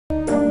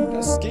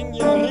ging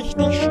ja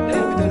richtig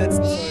schnell mit der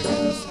letzten Folge.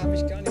 Das habe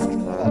ich gar nicht so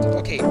schnell erwartet.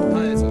 Okay,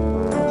 also.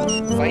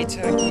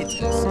 Weiter geht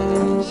es.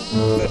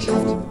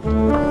 Wirtschaft.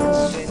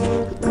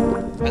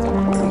 Also,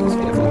 um es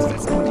wieder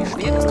fortzusetzen, um die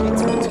Schwerindustrie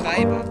zu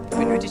betreiben,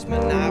 benötigt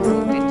man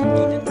Nahrung, denn die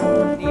Minen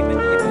nehmen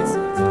jeweils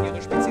für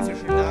ihre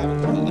spezifische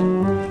Nahrung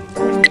an.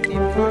 Zum Beispiel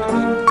nehmen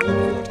Kohleminen,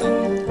 Urbrot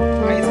an,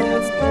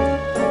 Eisenerz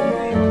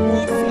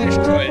nur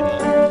Fleischstollen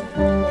an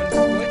und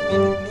Goldminen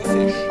nur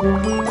Fisch.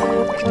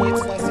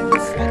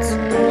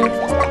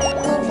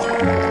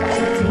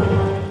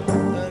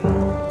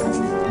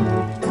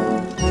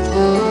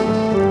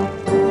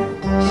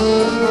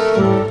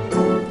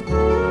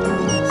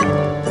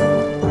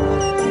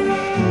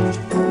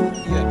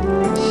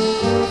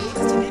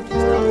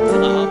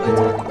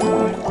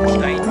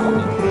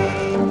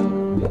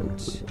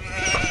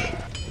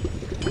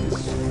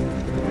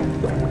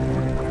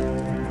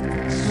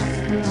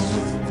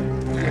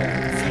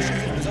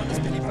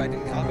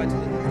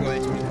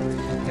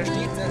 Da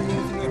steht zwar, sie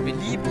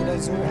bevorzugen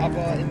etwas so,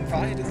 aber in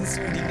Wahrheit ist es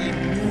so, die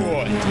nehmen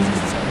nur in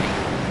dieses Zeug.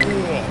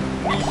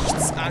 Nur.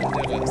 Nichts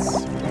anderes.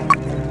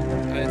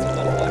 Also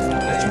dann von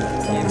allen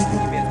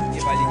die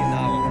jeweilige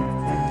Nahrung.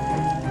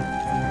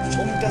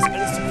 Um das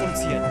alles zu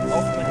produzieren,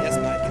 braucht man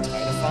erstmal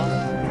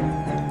Getreidefarmen,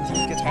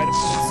 die Getreide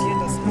produzieren,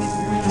 das in den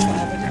Mühlen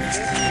verarbeitet wird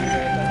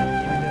oder dann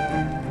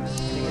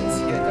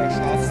in der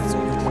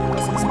Schafszucht.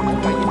 Das ist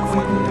auch bei jedem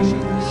Volk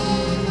unterschiedlich.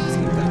 Es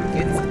gibt dann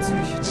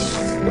Gänsezucht,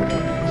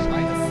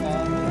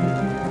 Schweinefarmen,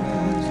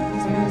 ich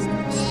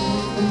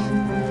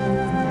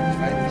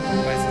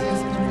weiß es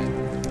jetzt nicht mehr.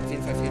 Auf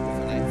jeden Fall fehlt mir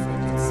von einem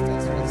Volk jetzt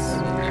das, was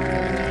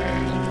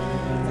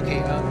okay,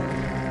 gut.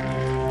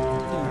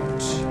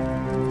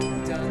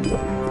 Dann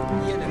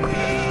hier in der Mühle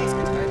das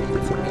Getreide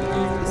eben zum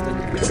Mehl, ist dann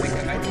in der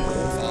Bäckerei die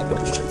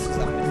Brotverarbeitung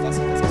zusammen mit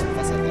Wasser, das aus dem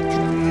Wasserwerk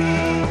stammt.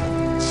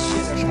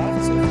 Hier in der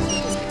Schafzucht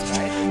wird das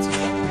Getreide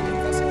zusammen mit dem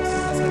Wasser aus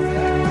dem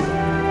Wasserwerk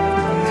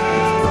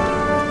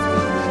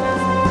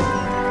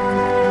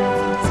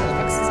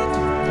erwachsen sind,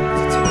 kommen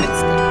sie zum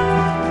Metzger.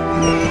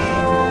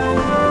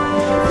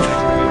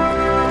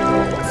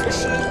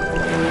 Fische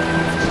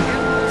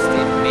aus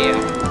dem Meer.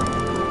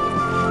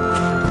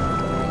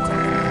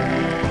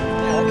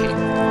 Ja, okay.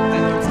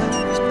 Dann gibt es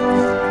natürlich noch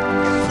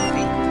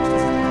Wein. Das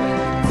ist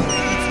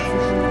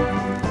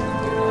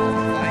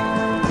Wein.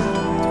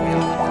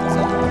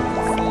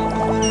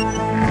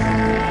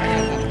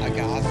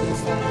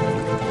 Agavenfarmen.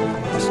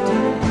 Und die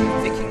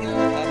Wikinger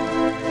haben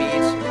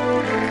Met.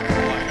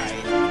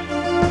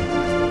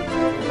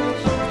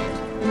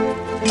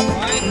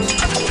 Wein.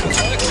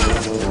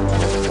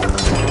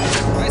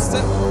 Weißt du,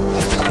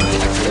 was ich eine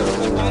Erklärung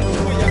von meinem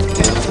Projekt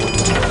kenne?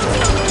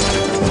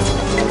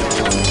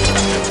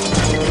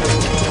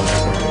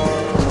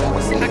 Ich glaube,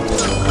 es hackt.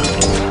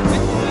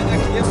 Mit meiner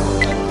Erklärung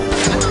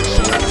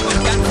und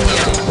ganz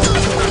ehrlich.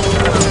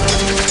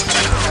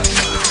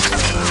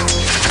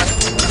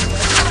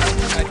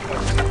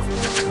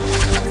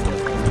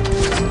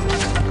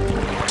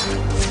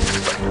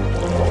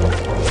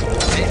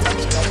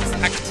 Ich glaube, es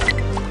hackt.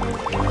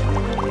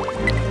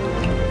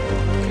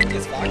 Könnt ihr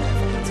es wagen,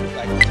 einfach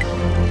anzugreifen?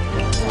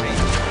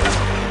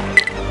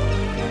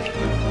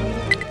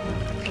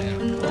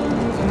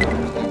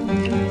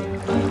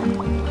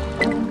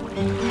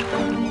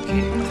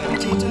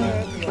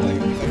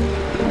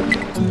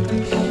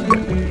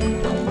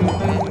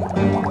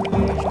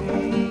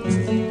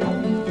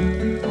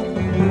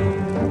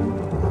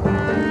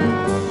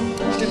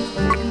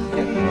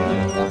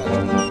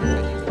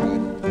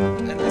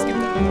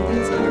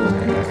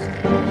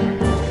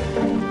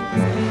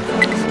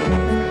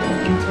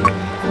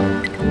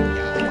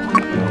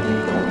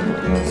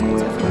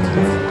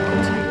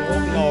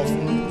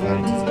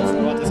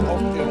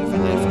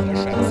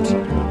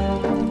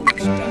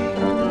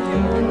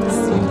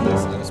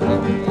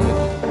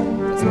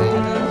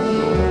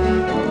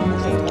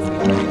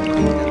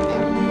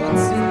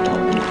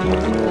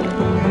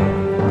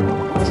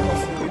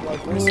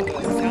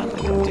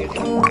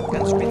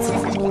 Ganz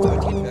spezifisch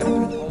transportiert werden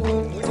können, auch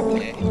im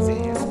Multiplayer sehr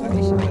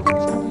hilfreich.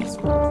 Allerdings nicht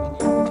so gut wie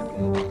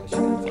die Multiplayer, da ich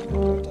einfach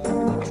nur da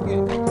mit dem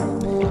spielen kann.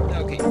 Na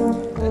okay,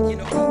 dann hier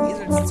noch die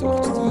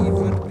Eselszucht, die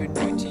wird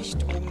benötigt,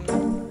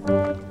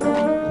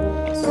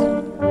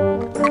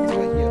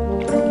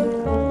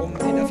 um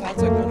in der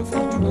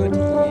Fahrzeugmanufaktur die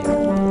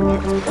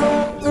Marktproduktion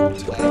zu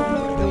treiben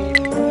oder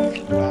eben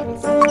Waren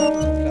von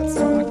Platz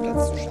zu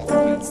Marktplatz zu schaffen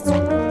als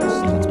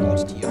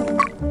Transporttiere.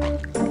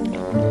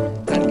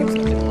 Dann gibt es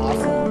noch den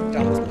Hafen, da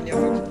muss man ja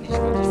wirklich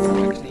nicht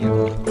viel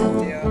erklären,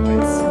 der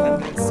als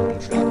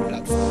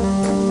Handelsumschlagplatz.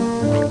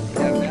 In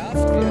der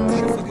Werft werden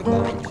Schiffe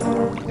gebaut,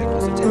 der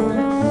große Tempel,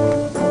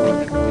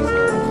 der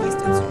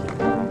Priester dazu,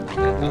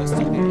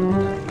 auszubilden,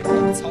 mit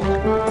einem Zauber,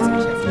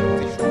 ziemlich heftig und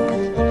sich schon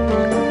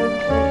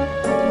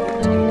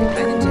und im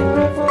kleinen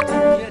Tempel wird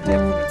hier der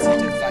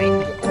produzierte Wein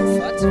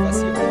geopfert, was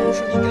hier oben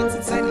schon die ganze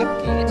Zeit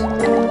abgeht,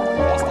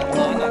 was dann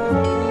Mana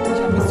gewonnen wird.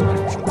 Ich habe jetzt zum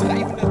Beispiel schon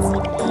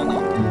 307 Mana.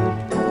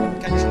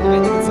 Kann ich schon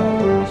einige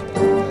Zauber nicht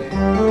machen,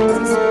 weil das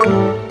ist so,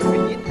 für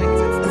jeden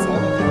eingesetzten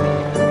Zauber wird dann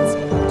eben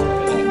angezaubert,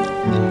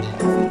 Annahme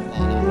von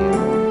Mana her.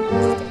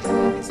 Das ist dann schon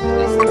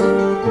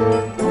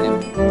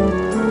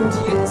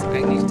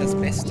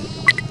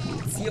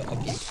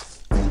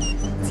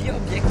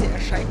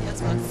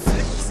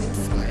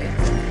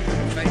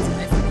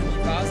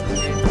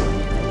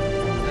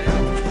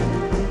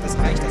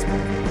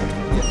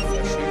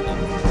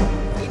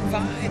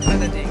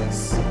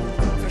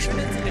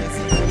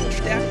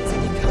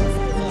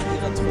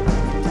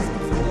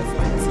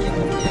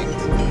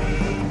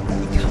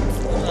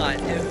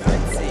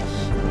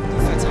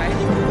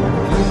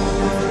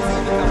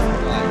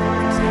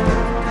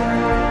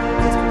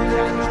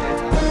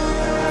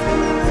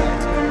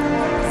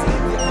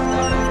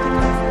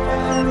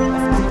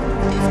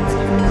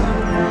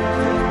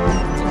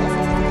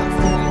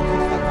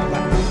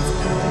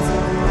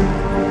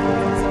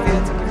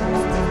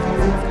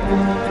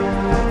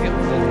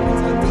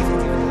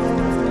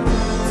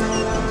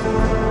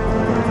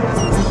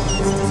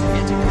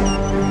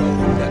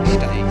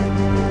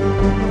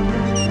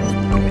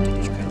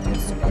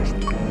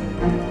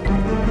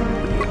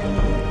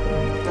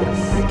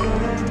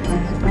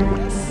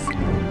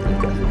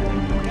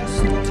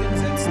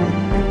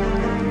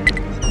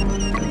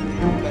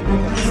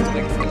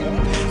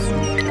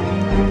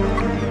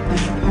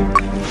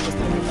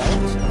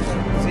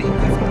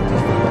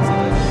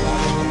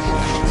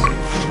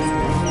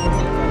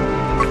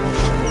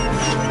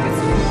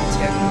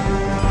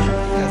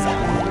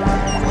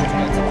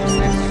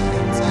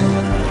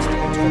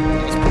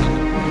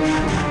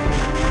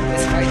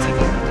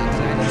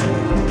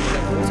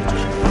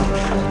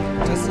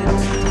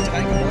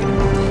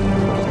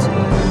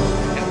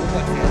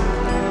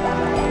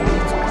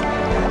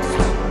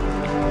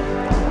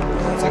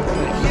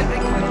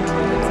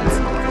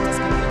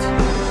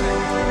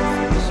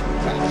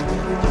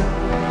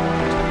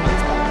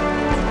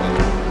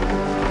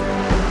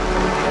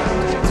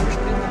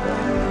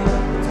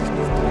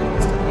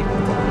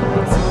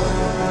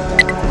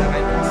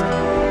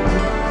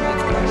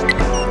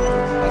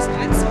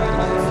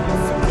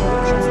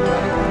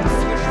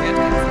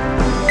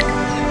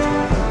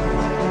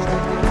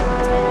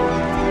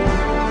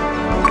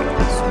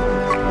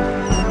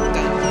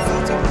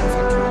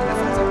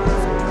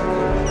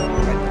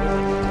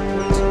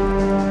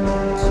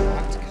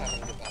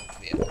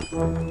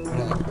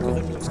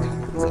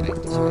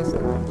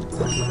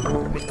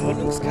Mit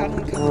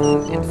Gründungskarren kann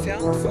man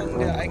entfernt von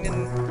der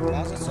eigenen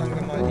Basis, sagen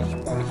wir mal, ich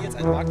baue hier jetzt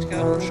eine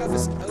Marktkarre und schaffe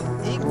es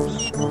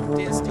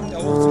irgendwie, das Ding da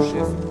hoch zu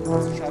schaffen.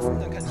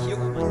 Dann kann ich hier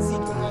oben eine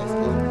Siedlung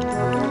aufbauen.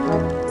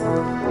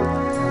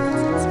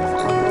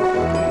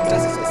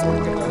 Das ist das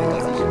Gebäude,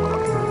 das ich...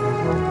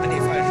 Ah ne,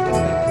 falsch, das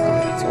war die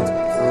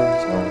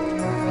Munitionsmanufaktur.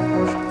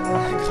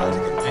 Gerade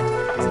gemeint,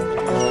 das ist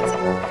natürlich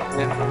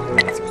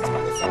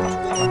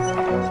Munitionsmanufaktur.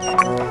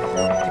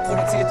 Die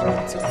produziert die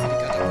Munition für die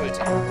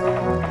Katapulte.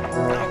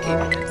 Ah, okay,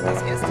 Moment, das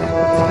erste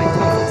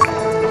Steintafel ist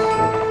fertig. Die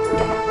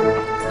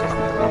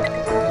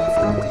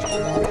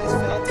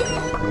Standarte ist fertig.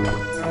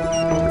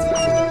 Die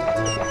zweite Standarte ist fertig.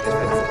 Ich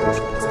werde das eben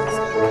schon, dass wir das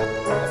offensive Kampfkraft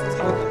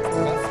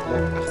auf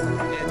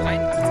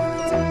 83%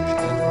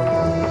 bestehen.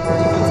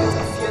 Die wird jetzt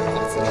auf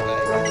 84 steigen.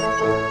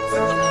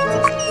 85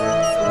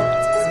 ist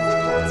bestehen.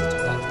 Das ist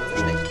doch gar nicht so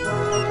schlecht.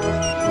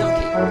 Na,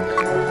 okay.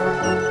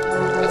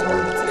 Also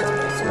produziert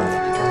Munition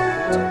für die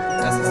Katapulte.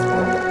 Das ist die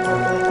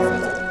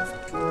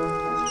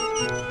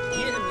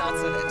hier im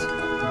Lazarett.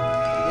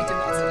 Mit dem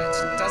Lazarett.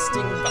 Das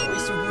Ding baue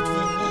ich so gut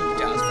wie nie,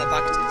 da es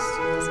verbuggt ist.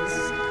 Das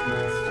ist,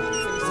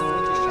 finde ich so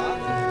wirklich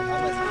schade,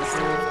 aber es ist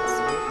einfach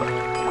so.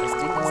 Das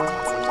Ding ist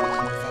tatsächlich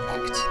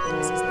verbuggt.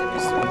 Es ist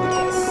nämlich so,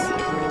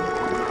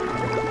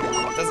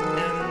 dass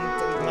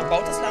man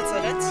baut das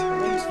Lazarett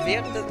und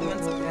während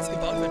es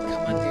gebaut wird,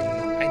 kann man den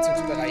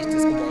Einzugsbereich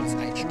des Gebäudes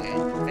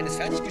einstellen. Wenn es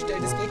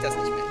fertiggestellt ist, geht das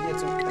nicht mehr. Hier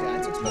der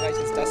Einzugsbereich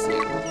ist das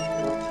hier.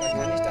 Da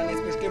kann ich dann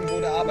jetzt bestimmen, wo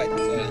der arbeiten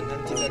soll,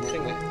 anhand dieser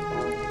Kringel.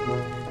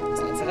 Das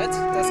Lazarett,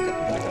 da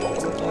kann man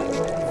das nur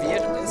einstellen,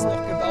 während es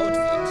noch gebaut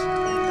wird.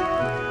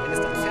 Wenn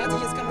es dann fertig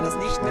ist, kann man das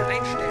nicht mehr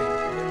einstellen.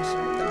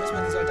 Und dann muss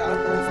man die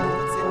Soldaten, die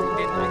verrückt sind, in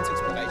den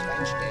Einzugsbereich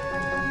reinstellen.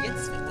 Und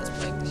jetzt fängt das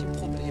eigentliche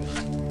Problem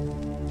an.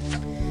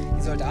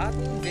 Die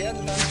Soldaten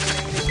werden dann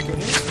nämlich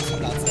gerufen zum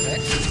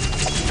Lazarett.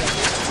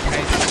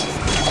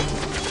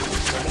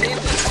 Problem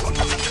ist,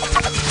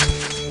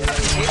 der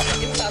Sanitäter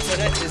im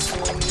Lazarett ist so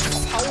ein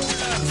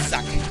fauler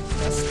Sack,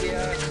 dass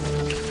der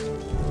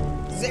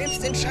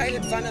selbst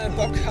entscheidet, wann er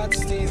Bock hat,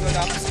 die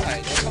Soldaten zu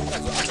heilen. Er kommt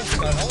also ab und zu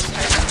mal raus,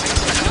 heilt einen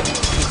Soldaten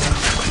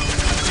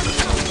und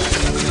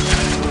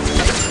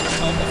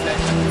taucht er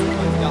vielleicht dann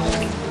wieder auf.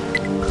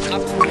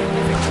 Absolut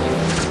ineffektiv.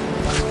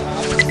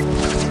 Soldaten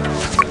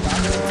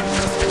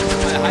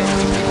mal heilen,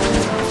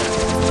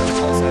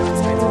 außerhalb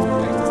des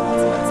Einsatzbereichs des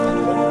Lazaretts dann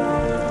rum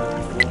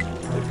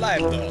und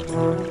bleiben dort.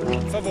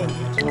 Verwundet.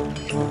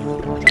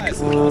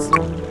 Scheiße, was?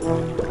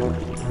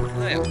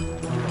 Naja,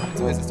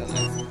 so ist es dann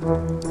einfach.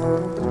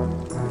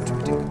 Und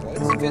mit dem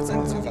Gebäude sind wir jetzt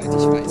dann, soweit ich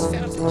weiß,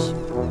 fertig.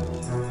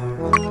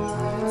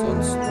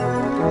 Ansonsten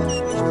gibt es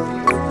nicht viel.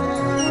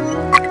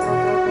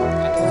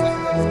 Andere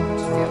Sachen sind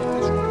während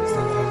des Spiels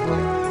dann auch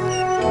hier.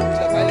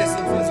 Mittlerweile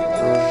sind wir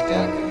sogar noch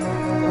stärker.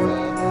 Wir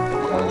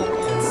haben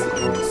jetzt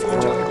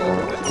Siedler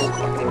überholt.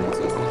 Den muss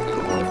auch noch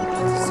angreifen.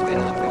 Sven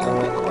haben wir auch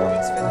mal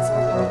überholt. Sven ist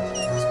tot.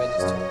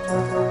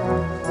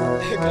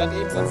 Gerade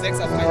eben von 6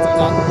 auf 1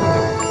 Soldaten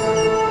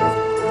runtergekommen.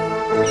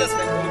 Nur das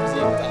Sven wurde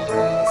besiegt, aber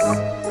es...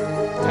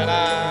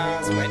 Tada!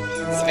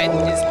 Sven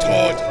ist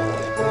tot!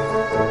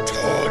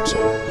 Tot!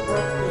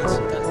 Gut,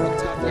 dann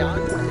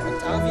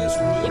Octavius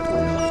lebt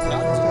noch,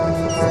 gerade so mit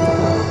 50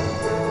 Jahren.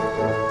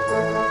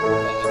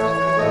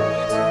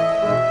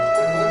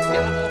 Und wir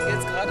haben auch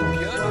jetzt gerade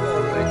Björn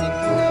überholt, den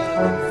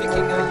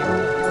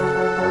Wikinger-Jungen.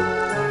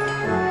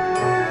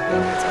 Wir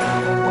haben jetzt auch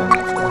noch einen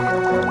Abschnitt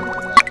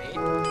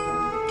hier.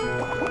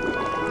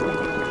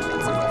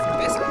 Und sind auf dem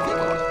besten Weg,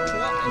 auch noch ein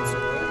Tor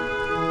einzuholen.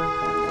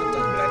 Und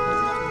dann bleibt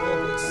nur noch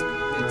Morbus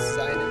mit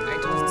seinen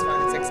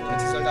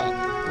 1296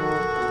 Soldaten.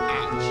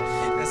 Arsch.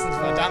 Das sind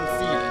verdammt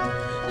viele.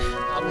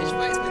 Aber ich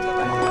weiß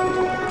mittlerweile nicht.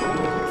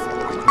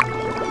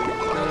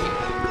 Okay.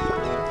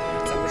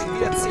 Jetzt haben wir schon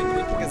wieder 10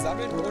 Minuten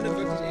gesammelt, ohne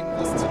wirklich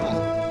irgendwas zu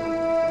machen.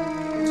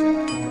 Tja.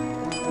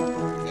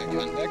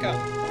 Wer kann.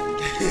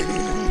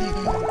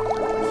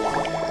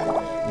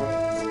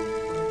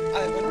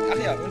 Ach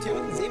ja, und hier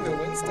unten sehen wir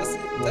uns, das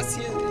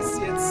hier ist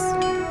jetzt,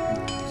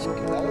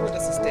 ich glaube,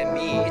 das ist der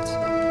Met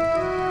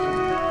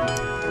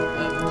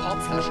in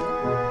Korbflaschen.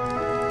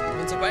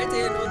 Und sobald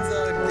er in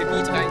unser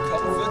Gebiet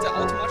reinkommt, wird er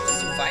automatisch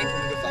zu Wein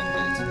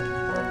umgewandelt.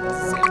 Das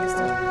ist sehr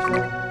lustig.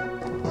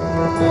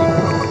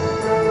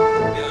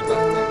 Ja, und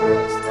macht der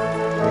Geist.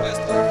 Wer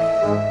ist drauf?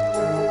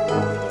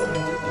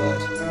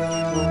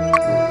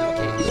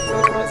 Okay, ich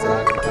würde mal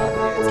sagen, da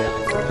wir jetzt ja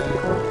einfach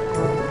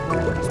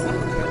mal das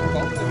machen können,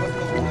 bauen wir doch noch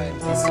mal ein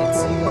bisschen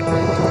Ziel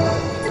rein.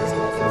 So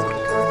offensiv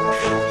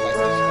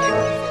weiter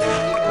steigen und wir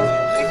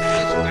eben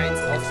also richtig eins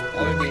aufs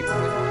Maul geben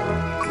können.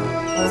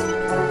 Das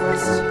wird ein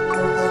bisschen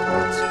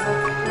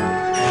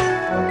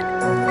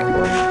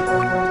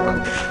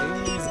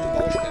riesen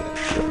Baustelle.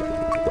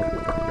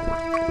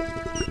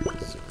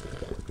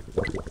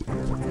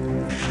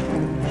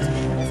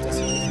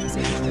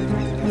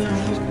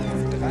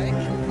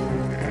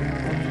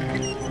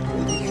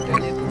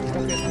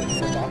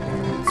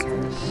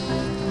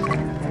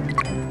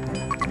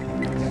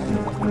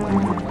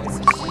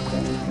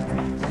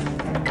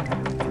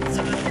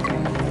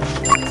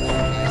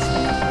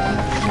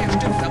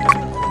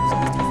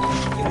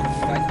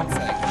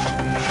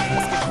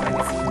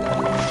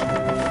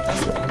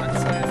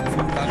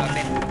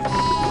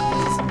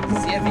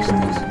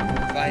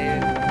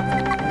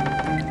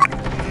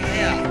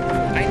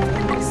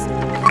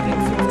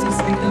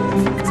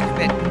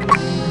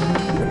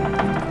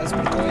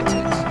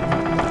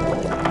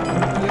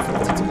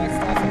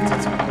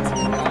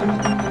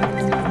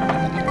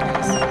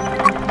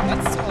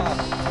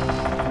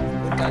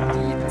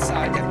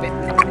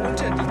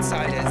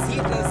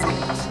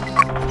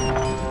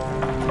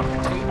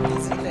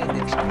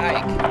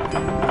 Streik,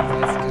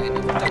 weil sie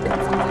keine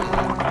Unterkünfte mehr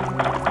haben.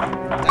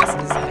 Das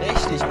ist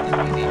richtig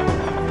unangenehm.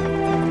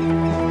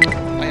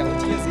 Ah ja,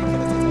 und hier sehen wir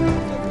das jetzt auch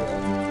unter Bürger.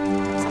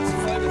 Das ist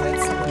voll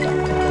besetzt und dann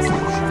das ist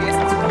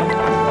schwerst zu machen.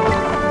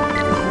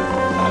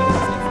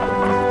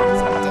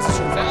 Das ist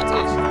schon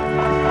fertig.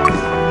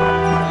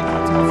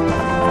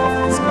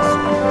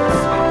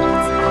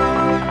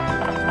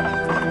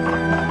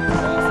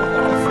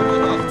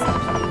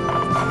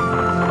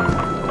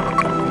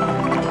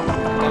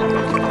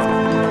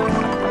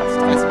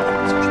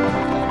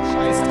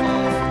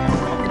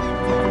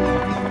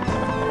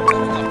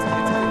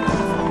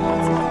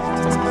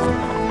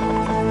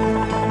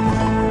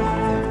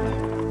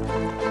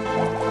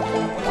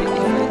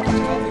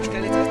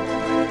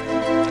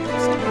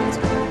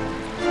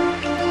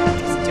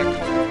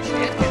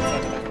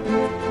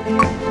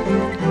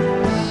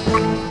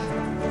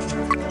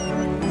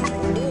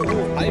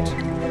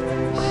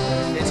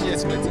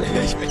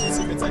 Ich werde jetzt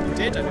hier mit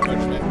Sanitätern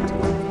überschwemmt. So,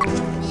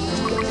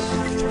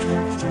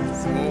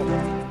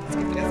 jetzt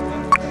gibt es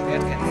erstmal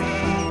Schwertkämpfe.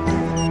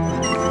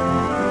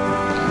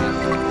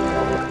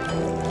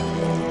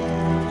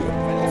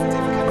 Mein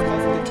offensiver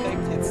Kampfkraft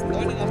beträgt jetzt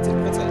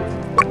 89%.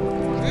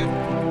 Schön.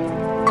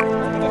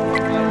 Machen wir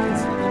doch mal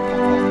jetzt hier ein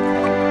paar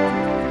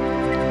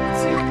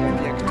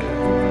Zielobjekte.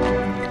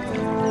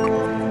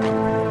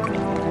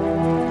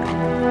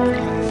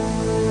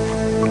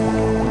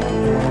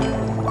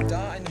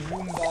 Da eine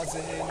Blumenvase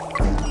hin.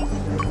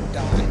 Da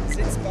eine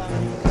Sitzbank.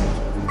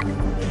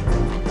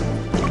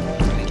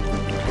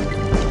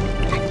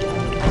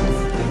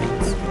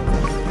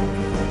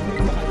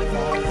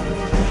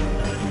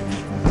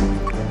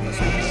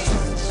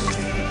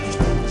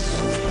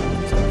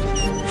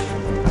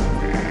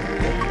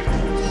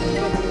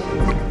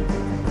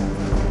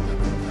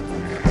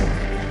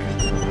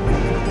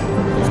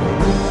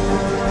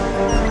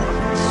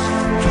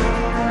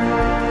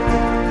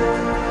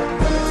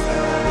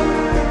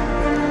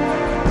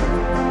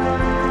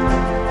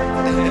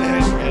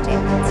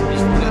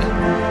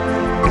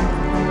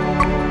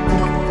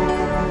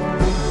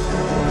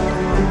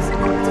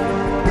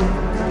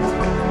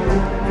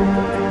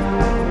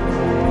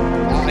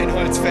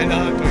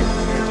 Holzfäller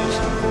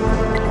benötigt.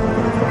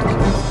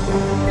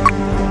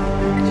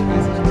 Ich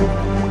weiß nicht.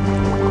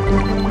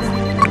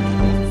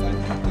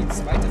 Die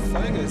zweite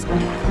Folge ist